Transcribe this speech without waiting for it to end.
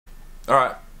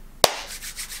Alright.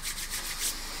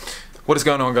 What is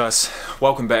going on, guys?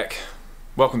 Welcome back.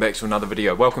 Welcome back to another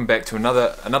video. Welcome back to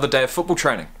another day of football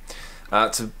training.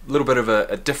 It's a little bit of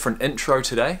a different intro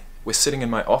today. We're sitting in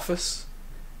my office.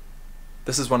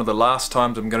 This is one of the last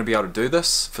times I'm going to be able to do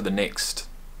this for the next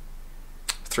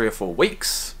 3 or 4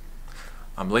 weeks.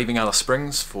 I'm leaving Alice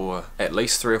Springs for at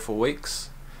least 3 or 4 weeks.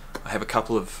 I have a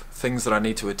couple of things that I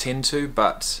need to attend to,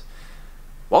 but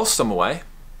whilst I'm away,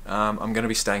 I'm going to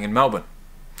be staying in Melbourne.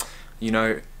 You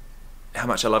know how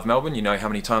much I love Melbourne. You know how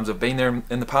many times I've been there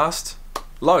in the past.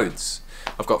 Loads.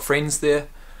 I've got friends there.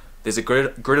 There's a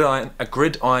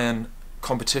gridiron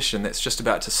competition that's just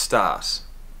about to start.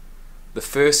 The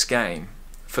first game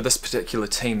for this particular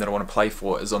team that I want to play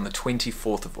for is on the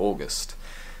 24th of August.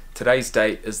 Today's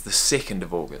date is the 2nd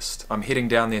of August. I'm heading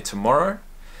down there tomorrow.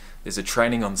 There's a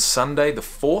training on Sunday the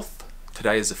 4th.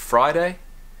 Today is a Friday.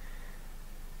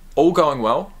 All going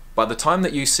well. By the time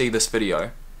that you see this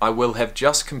video, I will have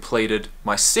just completed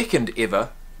my 2nd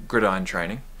ever gridiron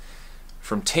training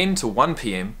from 10 to 1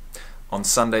 PM on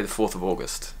Sunday the 4th of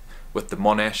August with the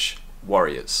Monash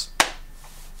Warriors.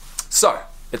 So,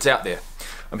 it's out there.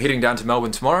 I'm heading down to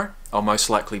Melbourne tomorrow. I'll most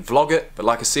likely vlog it, but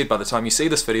like I said, by the time you see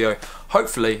this video,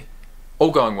 hopefully,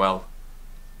 all going well,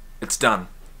 it's done.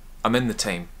 I'm in the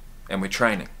team, and we're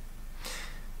training.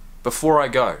 Before I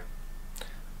go,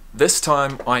 this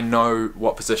time I know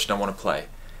what position I want to play.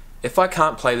 If I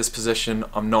can't play this position,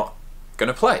 I'm not going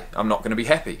to play. I'm not going to be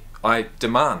happy. I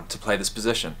demand to play this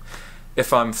position.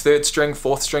 If I'm 3rd string,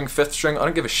 4th string, 5th string, I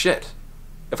don't give a shit.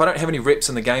 If I don't have any reps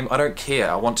in the game, I don't care.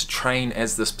 I want to train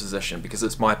as this position because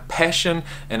it's my passion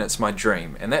and it's my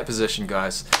dream. And that position,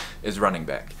 guys, is running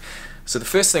back. So the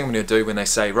first thing I'm going to do when they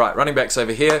say, right, running back's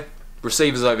over here,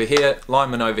 receivers over here,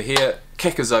 lineman over here,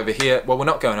 kickers over here. Well, we're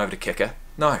not going over to kicker.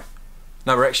 No,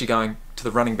 we're actually going to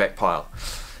the running back pile.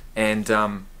 And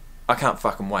I can't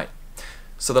fucking wait.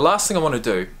 So the last thing I want to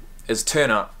do is turn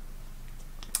up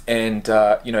and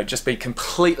you know, just be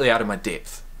completely out of my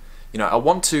depth. You know, I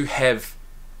want to have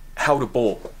held a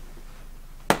ball.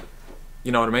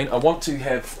 You know what I mean? I want to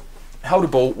have held a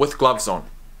ball with gloves on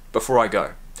before I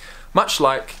go. Much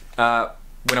like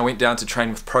when I went down to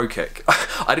train with Pro Kick.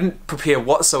 I didn't prepare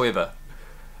whatsoever.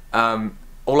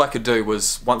 All I could do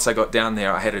was, once I got down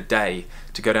there, I had a day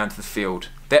to go down to the field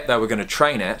that they were going to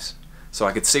train at, so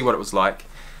I could see what it was like,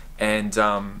 and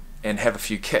have a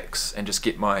few kicks and just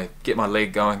get my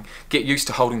leg going, get used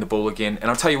to holding the ball again. And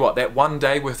I'll tell you what, that one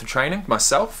day worth of training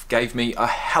myself gave me a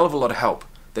hell of a lot of help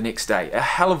the next day, a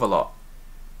hell of a lot.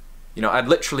 You know, I'd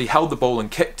literally held the ball and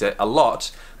kicked it a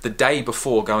lot the day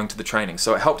before going to the training,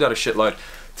 so it helped out a shitload.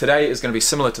 Today is going to be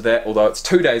similar to that, although it's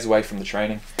 2 days away from the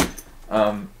training.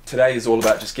 Today is all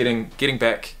about just getting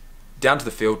back down to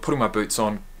the field, putting my boots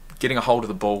on, getting a hold of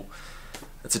the ball.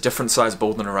 It's a different size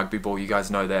ball than a rugby ball, you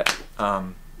guys know that.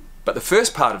 But the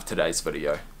first part of today's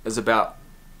video is about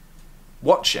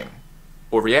watching,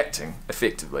 or reacting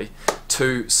effectively,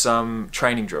 to some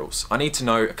training drills. I need to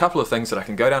know a couple of things that I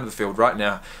can go down to the field right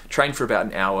now, train for about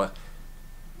an hour,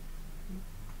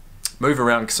 move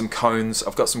around some cones.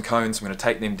 I've got some cones, I'm going to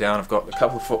take them down. I've got a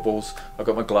couple of footballs, I've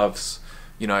got my gloves.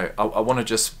 You know, I want to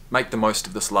just make the most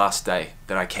of this last day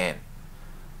that I can.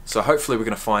 So hopefully we're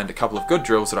going to find a couple of good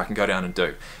drills that I can go down and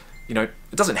do. You know,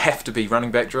 it doesn't have to be running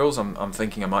back drills. I'm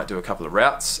thinking I might do a couple of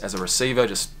routes as a receiver,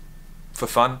 just for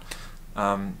fun,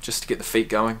 just to get the feet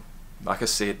going, like I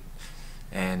said.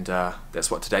 And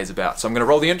that's what today's about. So I'm going to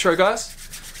roll the intro,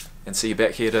 guys, and see you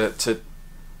back here to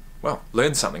well,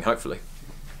 learn something, hopefully.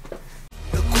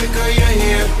 The quicker you're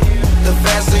here, the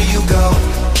faster you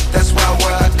go. That's why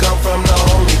where I come from, the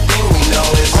only thing we know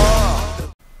is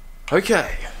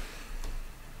Okay.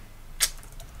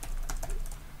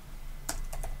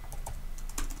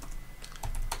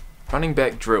 Running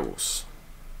back drills.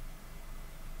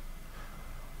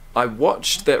 I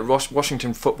watched that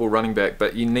Washington football running back,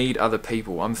 but you need other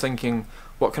people. I'm thinking,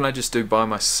 what can I just do by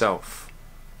myself?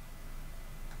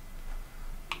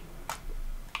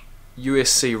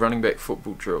 USC running back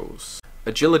football drills.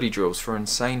 Agility drills for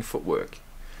insane footwork.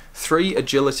 3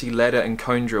 agility ladder and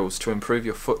cone drills to improve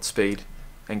your foot speed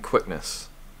and quickness.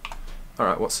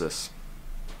 Alright, what's this?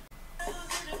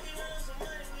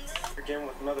 Again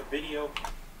with another video.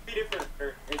 Be different.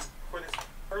 For this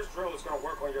first drill, it's going to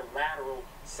work on your lateral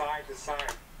side to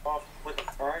side off with it.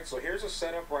 Alright, so here's a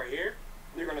setup right here.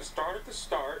 You're going to start at the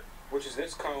start, which is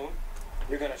this cone.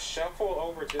 You're going to shuffle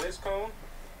over to this cone.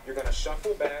 You're going to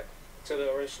shuffle back to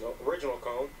the original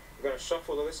cone. You're going to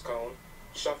shuffle to this cone,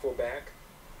 shuffle back,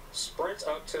 sprint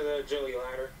up to the agility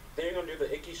ladder. Then you're going to do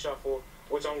the icky shuffle,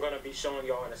 which I'm going to be showing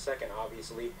y'all in a second,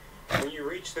 obviously. When you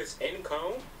reach this end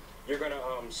cone, you're gonna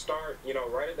start, you know,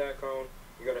 right at that cone.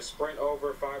 You're gonna sprint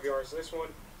over 5 yards this one,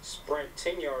 sprint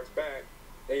 10 yards back,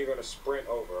 then you're gonna sprint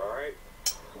over. All right.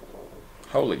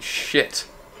 Holy shit.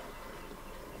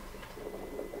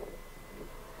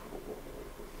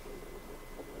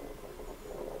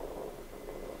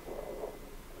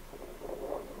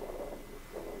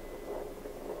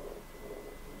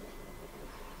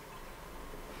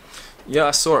 Yeah,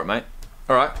 I saw it, mate.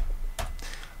 Alright.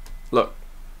 Look.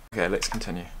 Okay, let's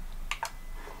continue.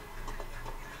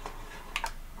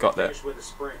 Got that. Finish with a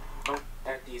sprint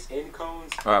at these end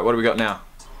cones. Alright, what do we got now?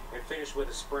 And finish with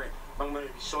a sprint. I'm going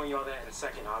to be showing y'all that in a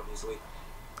second, obviously.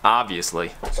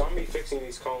 Obviously. So I'm going to be fixing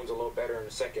these cones a little better in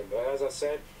a second. But as I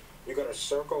said, you're going to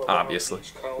circle around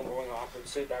each cone going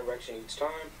opposite direction each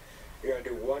time. You're going to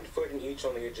do 1 foot in each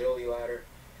on the agility ladder.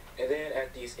 And then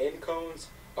at these end cones,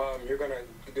 you're going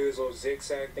to do this little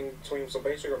zigzag thing between them. So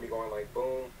basically you're going to be going like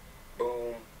boom,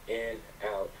 boom, in,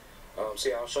 out. So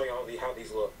yeah, I'll show you how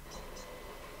these look.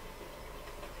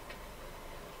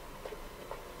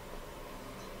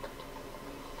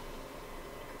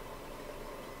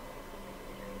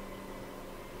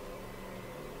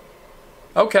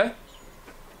 Okay.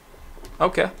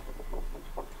 Okay.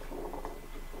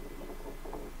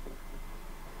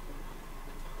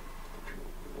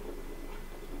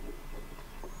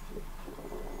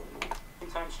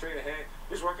 Time straight ahead.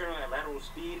 Just working on that lateral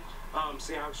speed.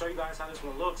 See, I'll show you guys how this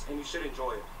one looks, and you should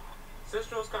enjoy it. So this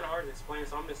drill's kind of hard to explain,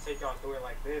 so I'm just take y'all through it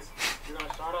like this. You're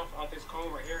gonna start off at this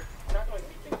cone right here. You're not doing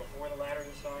anything before the ladder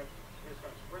this time. You're just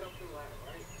gonna sprint up to the ladder,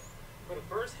 right? For the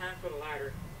first half of the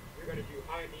ladder, you're gonna do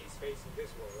high knee spacing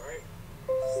this way, right?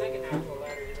 The second half of the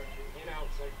ladder, you're gonna do in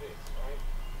outs like this, right?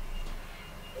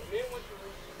 And then once you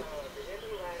reach the end of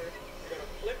the ladder, you're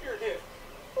gonna flip your hip,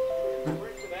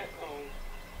 sprint to that cone.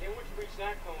 Then once you reach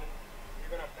that cone, you're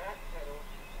gonna back pedal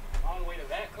all the way to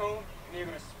that cone, and then you're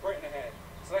gonna sprint ahead.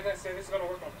 So like I said, this is gonna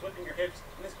work on flipping your hips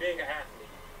and this being an athlete.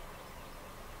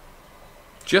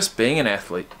 Just being an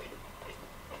athlete.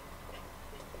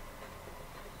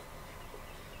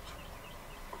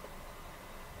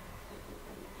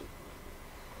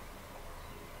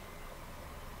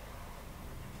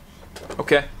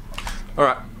 Okay.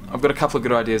 Alright. I've got a couple of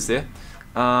good ideas there.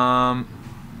 How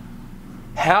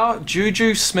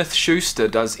Juju Smith-Schuster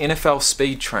does NFL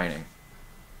speed training.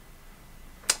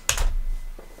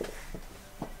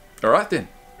 Alright then.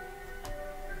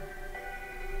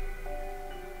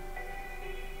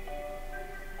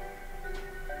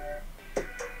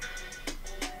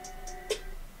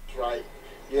 Right,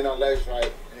 getting our legs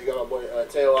right. And you got our boy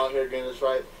Tail out here getting this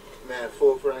right. Man,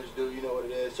 full French dude, you know what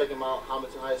it is. Check him out,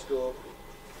 Hamilton High School.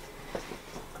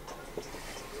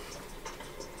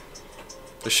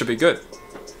 This should be good.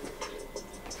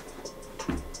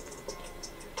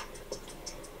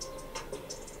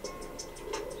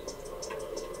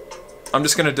 I'm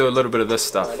just going to do a little bit of this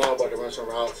stuff. Now I'm about to run some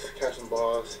routes, catch some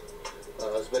balls.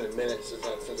 It's been a minute since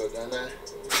I've done that.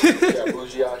 We got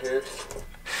Bougie out here.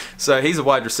 So he's a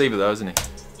wide receiver though, isn't he?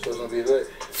 So it's going to be lit.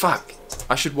 Fuck.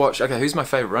 I should watch. Okay, who's my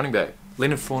favourite running back?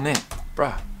 Leonard Fournette.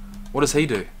 Bruh. What does he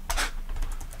do?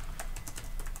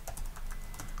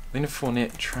 Leonard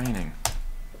Fournette training.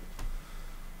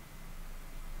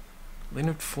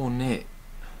 Leonard Fournette.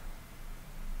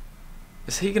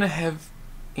 Is he going to have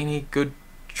any good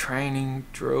training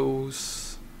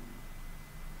drills?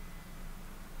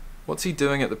 What's he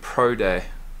doing at the pro day?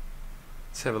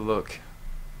 Let's have a look.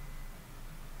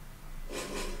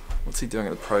 What's he doing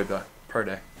at the pro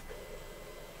day?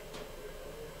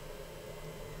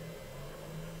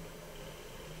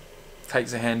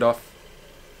 Takes a hand off,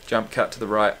 jump cut to the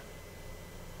right,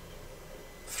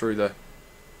 through the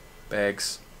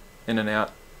bags, in and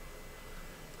out.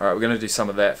 Alright, we're going to do some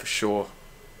of that for sure.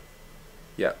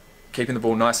 Yeah, keeping the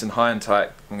ball nice and high and tight,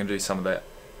 I'm going to do some of that.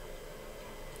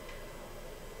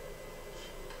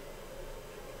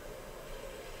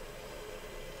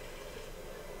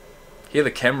 Hear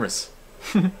the cameras.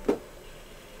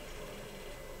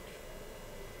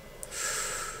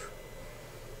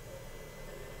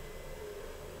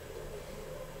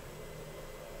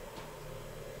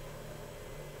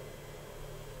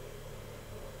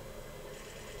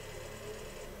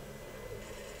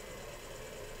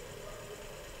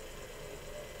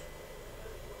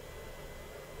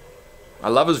 I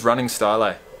love his running style,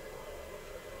 eh?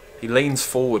 He leans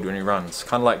forward when he runs,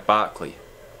 kind of like Barkley.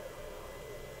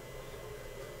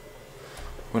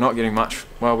 We're not getting much.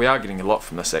 Well, we are getting a lot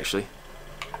from this, actually.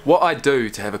 What I do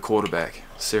to have a quarterback.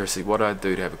 Seriously, what I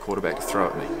do to have a quarterback to throw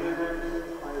at me.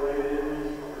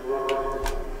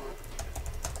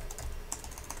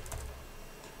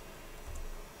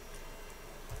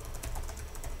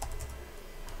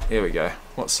 Here we go.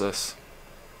 What's this?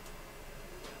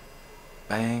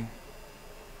 Bang.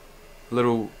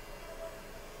 Little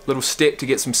step to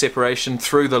get some separation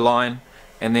through the line,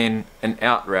 and then an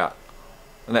out route.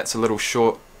 And that's a little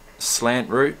short slant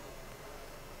route.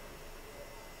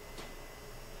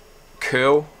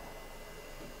 Curl.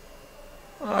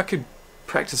 I could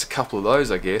practice a couple of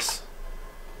those, I guess.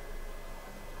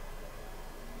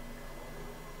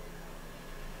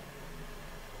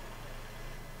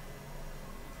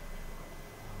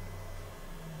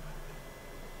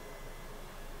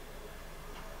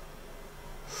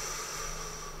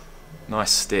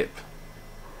 Nice step.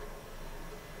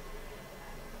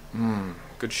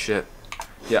 Good shit.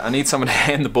 Yeah, I need someone to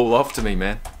hand the ball off to me,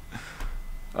 man.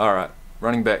 Alright,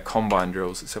 running back combine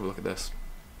drills. Let's have a look at this.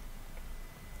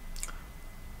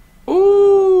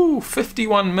 Ooh,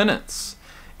 51 minutes.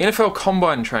 NFL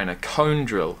combine trainer, cone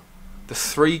drill. The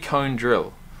 3 cone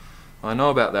drill. I know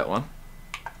about that one.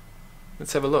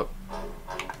 Let's have a look.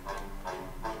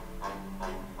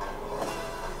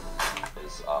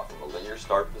 Is from a linear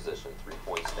start position,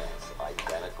 3-point stance,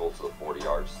 identical to the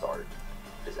 40-yard start,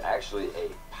 is actually a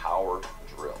power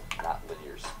drill, not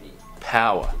linear speed.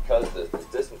 Power. Because the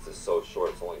distance is so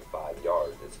short, it's only 5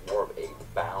 yards, it's more of a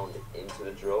bound into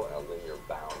the drill and a linear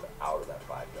bound out of that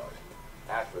 5 yards.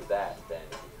 After that, then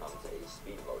it becomes a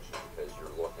speed motion because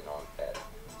you're looking on at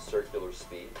circular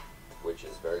speed, which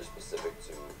is very specific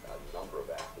to a number of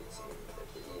athletes. I mean,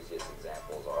 the easiest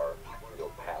examples are,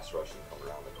 pass rushing coming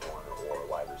around the corner, or a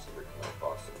wide receiver coming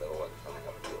across the middle and coming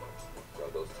upfield.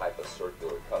 Those type of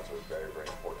circular cuts are very, very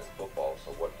important in football.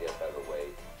 So what get better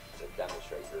way to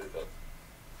demonstrate your ability?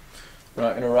 Right,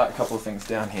 I'm going to write a couple of things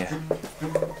down here.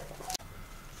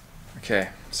 Okay,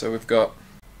 so we've got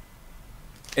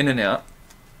in and out.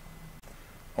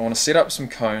 I want to set up some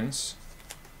cones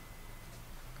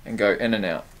and go in and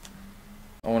out.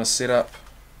 I want to set up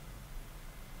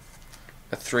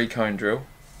a 3 cone drill.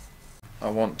 I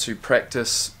want to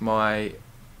practice my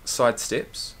side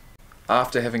steps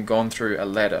after having gone through a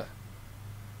ladder.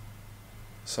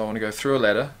 So I want to go through a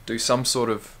ladder, do some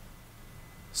sort of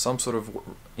thing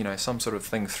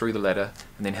through the ladder,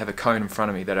 and then have a cone in front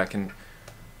of me that I can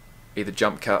either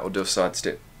jump cut or do a side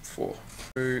step for.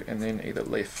 Through, and then either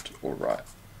left or right.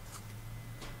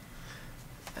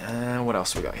 What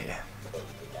else we got here?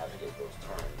 Navigate those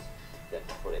turns, then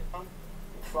put it In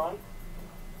front.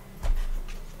 I'm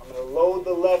going to load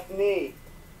the left knee.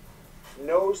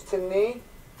 Nose to knee.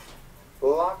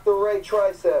 Lock the right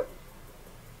tricep.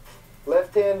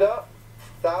 Left hand up.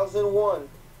 1001.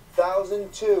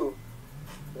 1002.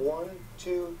 1,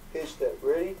 2, hitch step.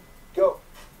 Ready? Go.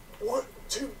 1,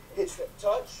 2, hitch step.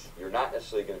 Touch. you're not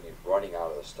necessarily going to be running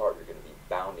out of the start, you're going to be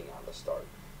bounding on the start.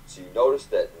 So you notice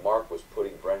that Mark was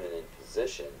putting Brendan in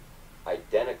position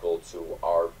identical to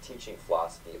our teaching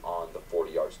philosophy on the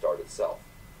 40-yard start itself.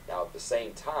 Now at the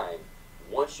same time,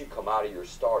 once you come out of your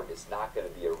start, it's not going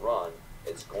to be a run,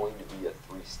 it's going to be a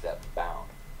 3-step bound.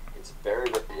 It's very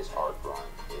this arc run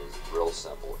is real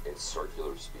simple. It's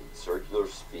circular speed. Circular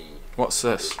speed. What's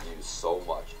this? Is used so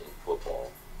much in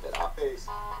football that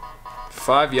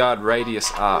 5-yard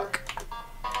radius arc.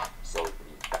 So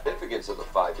the significance of the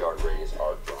 5-yard radius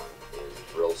arc run is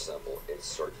real simple. It's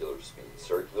circular speed.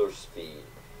 Circular speed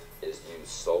is used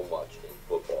so much in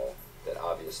football that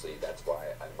obviously that's why,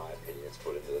 in my opinion, it's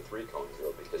put into the 3-cone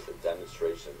drill, because the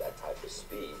demonstration of that type of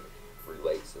speed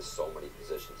relates to so many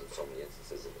positions and so many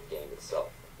instances in the game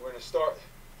itself. We're going to start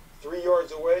 3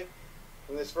 yards away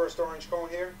from this first orange cone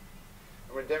here.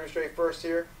 I'm going to demonstrate first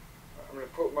here. I'm going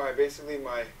to put basically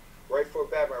my right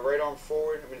foot back, my right arm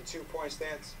forward. I'm in a 2-point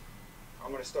stance. I'm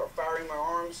going to start firing my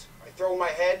arms. I throw my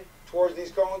head towards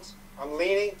these cones. I'm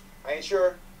leaning. I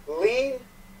ensure lean.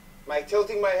 I'm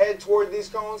tilting my head toward these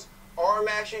cones. Arm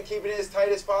action, keeping it as tight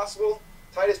as possible.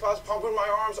 Pumping my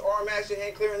arms, arm action,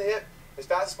 hand clearing the hip. As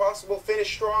fast as possible.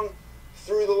 Finish strong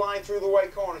through the line, through the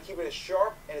white cone, and keep it as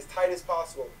sharp and as tight as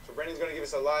possible. So Brendan's going to give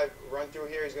us a live run through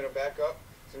here. He's going to back up.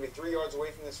 He's going to be 3 yards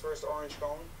away from this first orange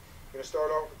cone. We're going to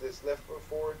start off with this left foot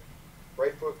forward,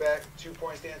 right foot back,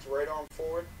 2-point stance, right arm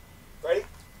forward. Ready?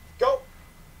 Go!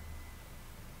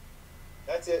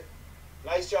 That's it.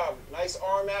 Nice job. Nice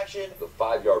arm action. The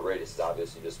 5-yard radius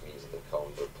obviously just means that the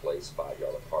cones are placed 5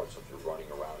 yards apart. So if you're running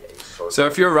around a circle. So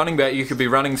if you're a running back, you could be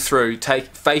running through,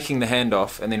 faking the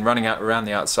handoff, and then running out around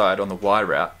the outside on the Y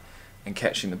route and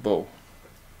catching the ball.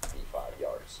 5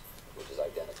 yards, which is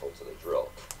identical to the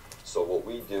drill. So what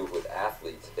we do with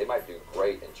athletes, they might do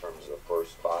great in terms of the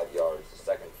first 5 yards, the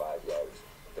second 5 yards.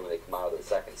 Then when they come out of the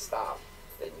second stop,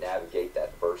 they navigate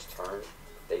that first turn.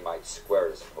 They might square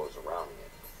it as opposed to rounding it.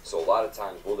 So a lot of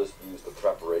times we'll just use the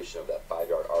preparation of that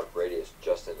 5-yard arc radius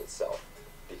just in itself,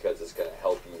 because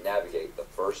navigate the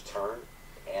first turn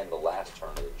and the last turn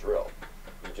of the drill.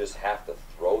 You just have to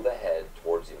throw the head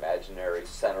towards the imaginary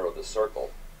center of the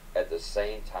circle at the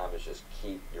same time as just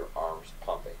keep your arms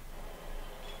pumping.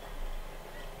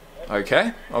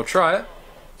 Okay, I'll try it.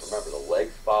 Remember, the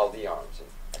legs follow the arms.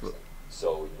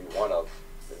 So you want to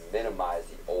minimize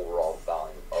the overall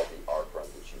volume of the arc run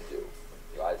that you do.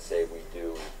 I'd say we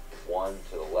do one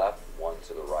to the left, one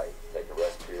to the right. Take a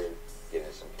rest period, get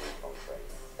in some three-cone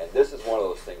training. And this is one of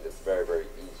those things that's very, very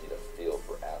easy to feel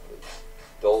for athletes.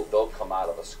 They'll come out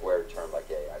of a square turn like,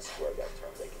 hey, I squared that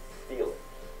turn. They can feel it.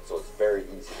 So it's very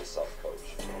easy to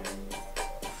self-coach.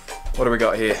 What do we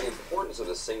got here? The importance of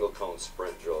the single cone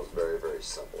sprint drill is very, very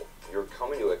simple. You're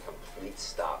coming to a complete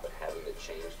stop and having to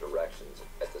change directions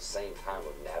at the same time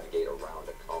of navigate around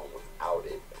a cone without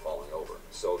it falling over.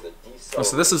 So the deceleration.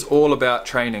 So this is all about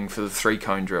training for the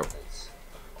 3-cone drill.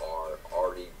 Are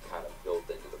already kind of built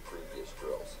into the previous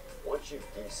drills. Once you've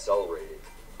decelerated,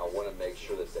 I want to make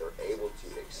sure that they're able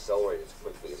to accelerate as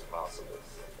quickly as possible.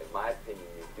 In my opinion,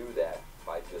 you do that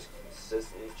by just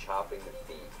consistently chopping the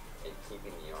feet and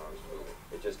keeping the arms moving.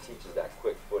 It just teaches that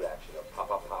quick foot action of pop,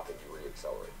 pop, pop, and you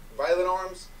re-accelerate. Violent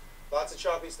arms, lots of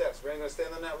choppy steps. We're going to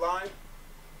stand on that line.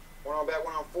 One arm back,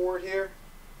 one arm forward here.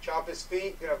 Chop his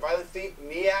feet. You're going to have violent feet.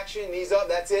 Knee action, knees up,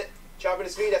 that's it. Chopping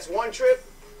his feet, that's 1 trip.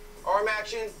 Arm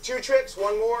action, 2 trips,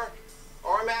 1 more.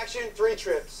 Arm action, 3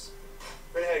 trips.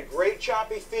 Brandon had great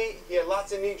choppy feet. He had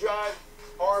lots of knee drive.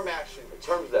 Arm action. In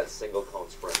terms of that single cone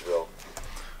sprint drill,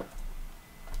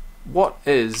 What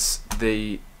is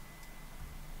the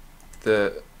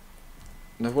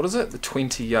what is it? The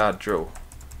 20-yard drill.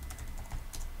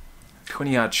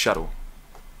 20-yard shuttle.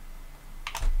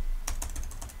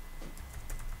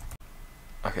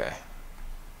 Okay.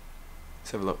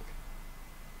 Let's have a look.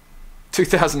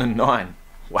 2009.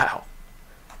 Wow.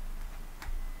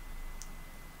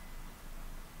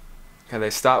 Okay,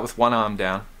 they start with one arm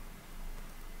down.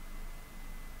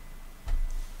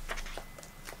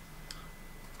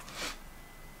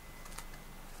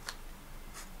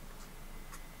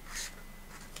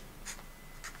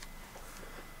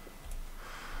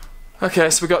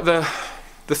 Okay, so we've got the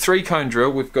 3-cone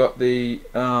drill, we've got the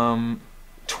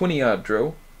 20-yard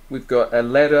drill, we've got a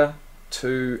ladder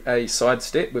to a side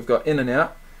step, we've got in and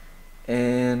out,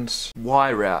 and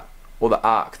Y route, or the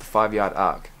arc, the 5-yard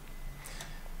arc.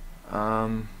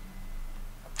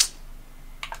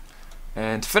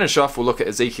 And to finish off, we'll look at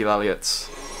Ezekiel Elliott's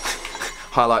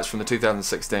highlights from the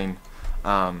 2016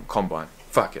 Combine.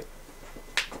 Fuck it.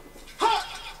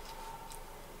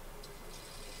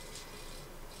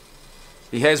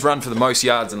 He has run for the most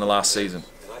yards in the last season.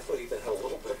 And I thought he had a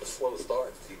little bit of a slow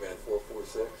start. He ran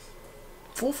 4.46.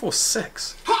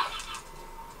 4.46.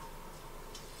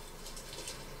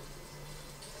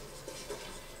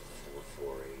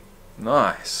 4.48.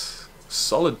 Nice.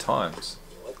 Solid times.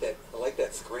 I like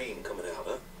that screen coming out,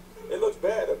 huh? It looks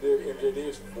bad up there, MJ.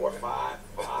 There's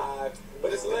 4.55,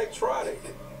 but it's electronic.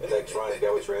 Electronic,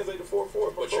 that would translate to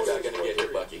 4.4. What's your guy gonna get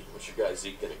here, Bucky? What's your guy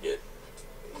Zeke gonna get?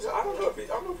 I don't know if he's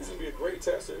gonna be a great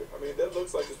tester. I mean, that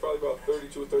looks like it's probably about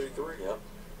 32 or 33. Yep.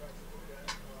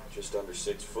 Just under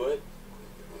 6 foot.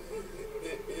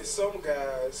 It's some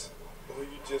guys who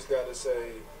you just gotta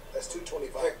say, that's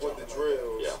 225. Heck with the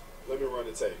drills. Yeah. Let me run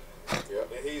the tape. Yeah.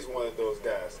 And he's one of those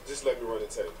guys. Just let me run the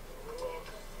tape.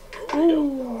 There you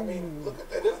go. I mean, look at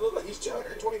that. It doesn't look like he's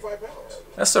 225 pounds.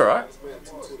 That's alright. This man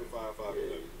 225,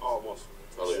 almost.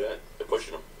 Oh, look at that. They're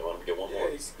pushing him. They want him to get one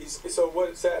more. So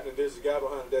what's happening? There's a guy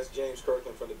behind him. That's James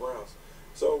Kirkland from the Browns.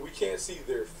 So we can't see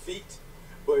their feet,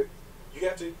 but you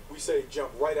have to. We say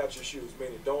jump right out your shoes,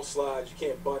 meaning don't slide. You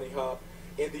can't bunny hop.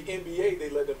 In the NBA, they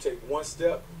let them take 1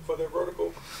 step for their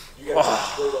vertical. You got to go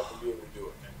straight up and be able to do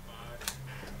it.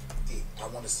 I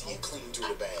want to see you clean through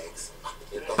the bags.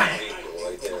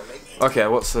 Okay,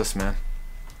 what's this, man?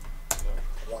 I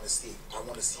want to see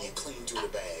you clean through the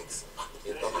bags.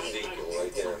 You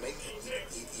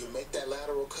make that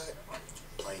lateral cut,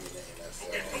 playing in the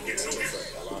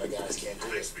NFL. A lot of guys can't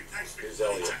do it. Here's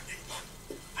Elliott.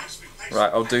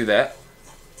 Right, I'll do that.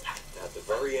 At the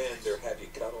very end, they'll have you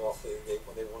cut off.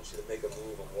 They want you to make a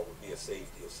move on what would be a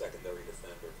safety, a secondary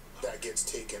defender. That gets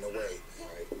taken away.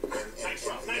 Right. And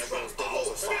there goes a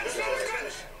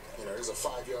 5-yard. You know, there's a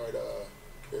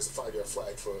 5-yard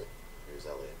flag for it. Here's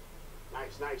Elliott.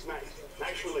 Nice. Nice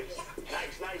release.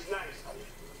 Nice.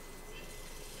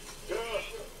 Good.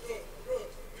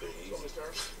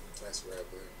 That's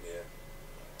right there. Yeah.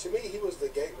 To me, he was the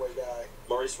gateway guy.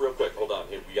 Maurice, real quick, hold on.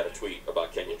 Here, we got a tweet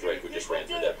about Kenyon Drake, who just ran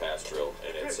through that pass drill,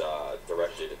 and it's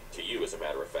directed to you, as a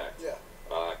matter of fact. Yeah.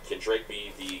 Can Drake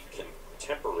be the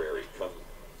contemporary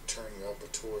Turn your upper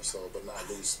torso, but not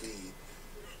lose speed.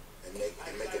 and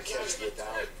make a catch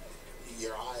without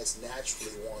your eyes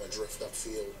naturally want to drift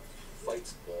upfield.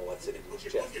 Fights the ball, that's it into his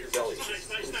chest. His belly.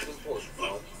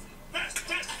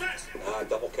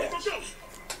 Double catch.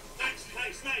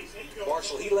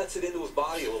 Marshall, he lets it into his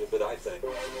body a little bit, I think.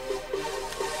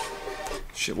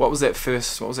 Shit, what was that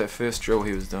first drill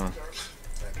he was doing?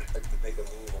 Make a move.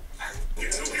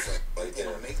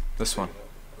 This one.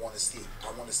 I want to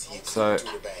see it So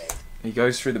through the bag. he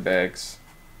goes through the bags,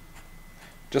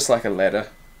 just like a ladder.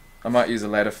 I might use a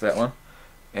ladder for that one.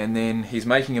 And then he's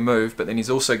making a move, but then he's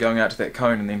also going out to that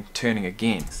cone and then turning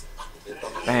again.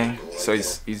 Bang. So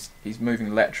he's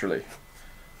moving laterally.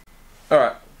 All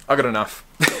right, I got enough.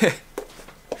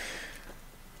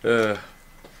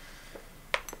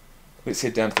 Let's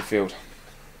head down to the field.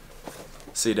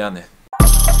 See you down there.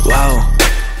 Whoa,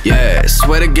 yeah,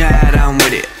 swear to God I'm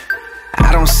with it.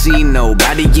 I don't see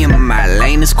nobody in my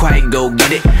lane that's quite go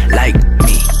get it like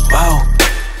me. Whoa,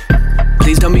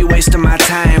 please don't be wasting my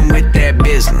time